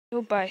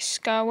By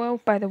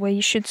Skawo. By the way,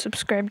 you should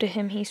subscribe to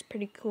him. He's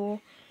pretty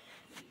cool.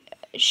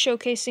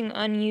 Showcasing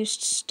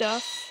unused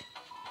stuff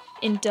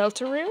in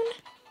Deltarune.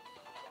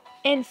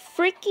 And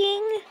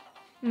freaking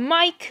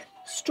Mike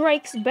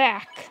strikes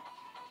back.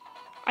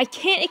 I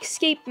can't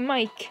escape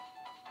Mike.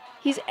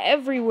 He's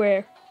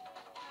everywhere.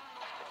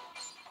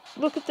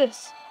 Look at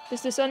this.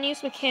 There's this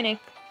unused mechanic.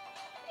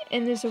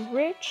 And there's a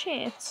rare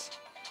chance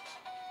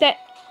that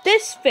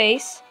this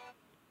face,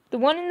 the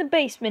one in the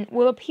basement,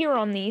 will appear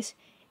on these.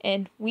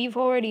 And we've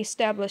already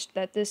established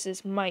that this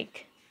is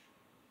Mike.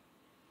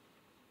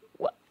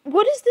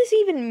 What does this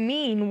even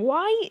mean?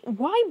 Why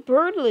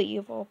Berdly,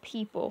 of all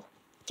people?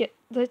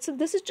 This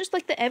is just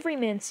like the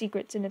everyman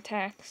secrets and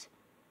attacks.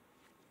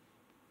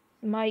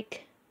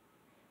 Mike.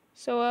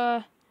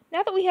 So,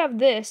 now that we have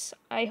this,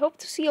 I hope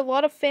to see a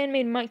lot of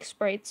fan-made Mike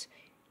sprites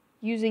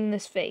using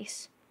this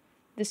face.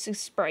 This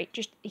is sprite.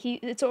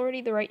 It's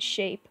already the right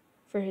shape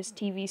for his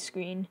TV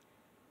screen.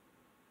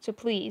 So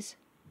please,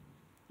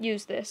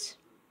 use this.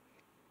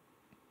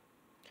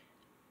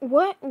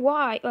 What?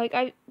 Why?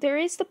 Like, there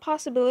is the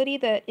possibility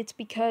that it's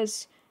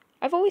because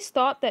I've always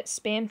thought that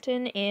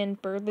Spamton and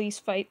Berdly's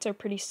fights are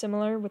pretty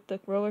similar with the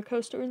roller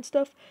coaster and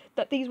stuff,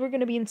 that these were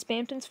going to be in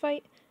Spamton's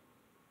fight.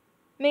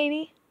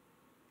 Maybe.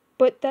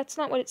 But that's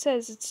not what it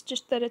says. It's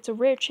just that it's a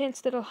rare chance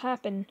that it'll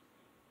happen.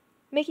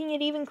 Making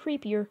it even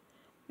creepier.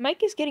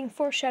 Mike is getting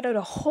foreshadowed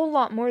a whole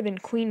lot more than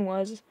Queen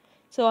was,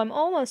 so I'm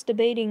almost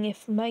debating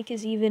if Mike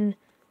is even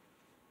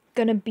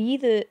gonna be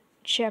the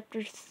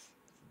Chapter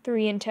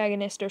 3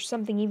 antagonist or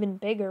something even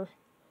bigger.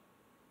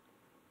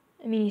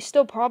 I mean, he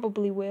still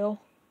probably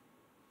will,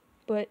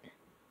 but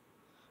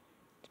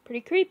it's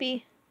pretty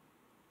creepy.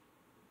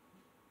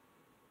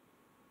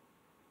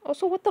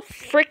 Also, what the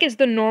frick is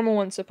the normal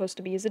one supposed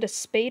to be? Is it a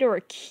spade or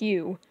a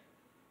Q?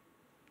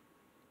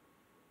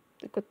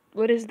 Like,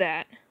 what is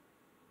that?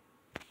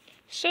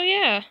 So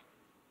yeah,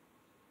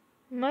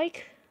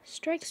 Mike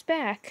strikes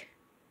back.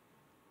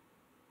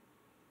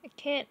 I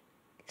can't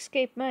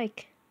escape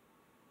Mike.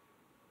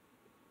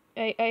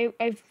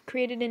 I've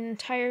created an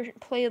entire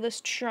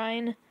playlist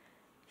shrine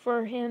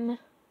for him.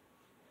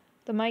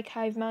 The Mike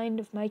Hive Mind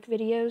of Mike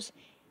videos.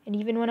 And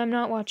even when I'm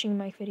not watching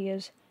Mike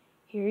videos,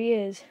 here he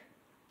is.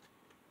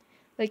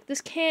 Like,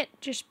 this can't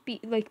just be,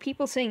 like,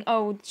 people saying,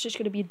 oh, it's just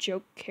gonna be a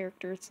joke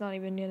character. It's not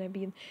even gonna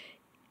be...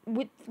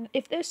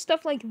 If there's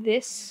stuff like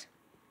this,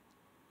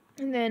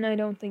 then I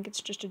don't think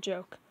it's just a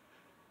joke.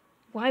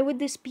 Why would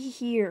this be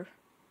here?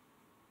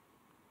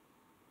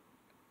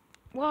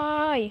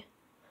 Why?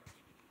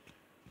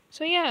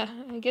 So yeah,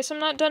 I guess I'm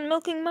not done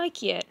milking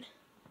Mike yet.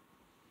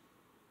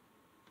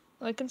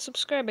 Like and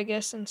subscribe, I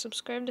guess, and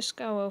subscribe to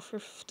Skawo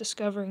for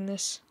discovering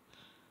this.